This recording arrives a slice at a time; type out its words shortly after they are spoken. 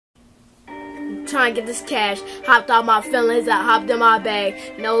trying to get this cash. Hopped out my feelings, I hopped in my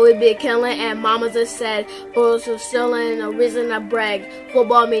bag. Know we be killing, and mama just said, boys are stealing, no reason to brag.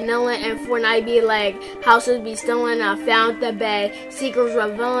 Football be kneeling, and Fortnite be lag. Houses be stealing, I found the bag. Secrets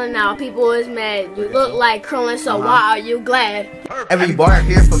revealing, now people is mad. You look like curling, so why are you glad? Every bar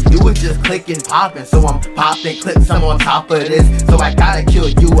here from you is just clicking, popping. So I'm popping clips, I'm on top of this. So I gotta kill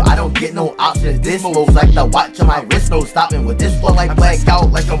you, I don't get no options. This moves like the watch on my wrist, no stopping. With this flow like black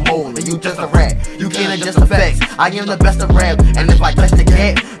out like a mole, and you just a rat. You can't adjust the facts, I am the best of rap. And if I touch the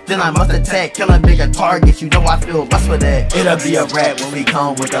cat, then I must attack. Killing bigger targets, you know I feel lust for that. It'll be a rap when we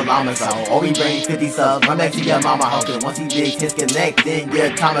come with the llamas out. Or we bring 50 subs, run back to your mama house. And once he digs his connect, then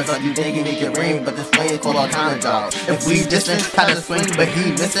your Thomas up. You think he make it ring, but this flame call all kind of jobs. If we distant, try to swing, but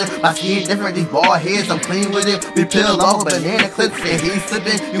he missing. My skin different, these bald heads, I'm clean with it. We peel off banana clips and he's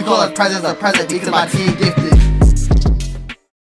slipping. You call us presents a present because my team gifted.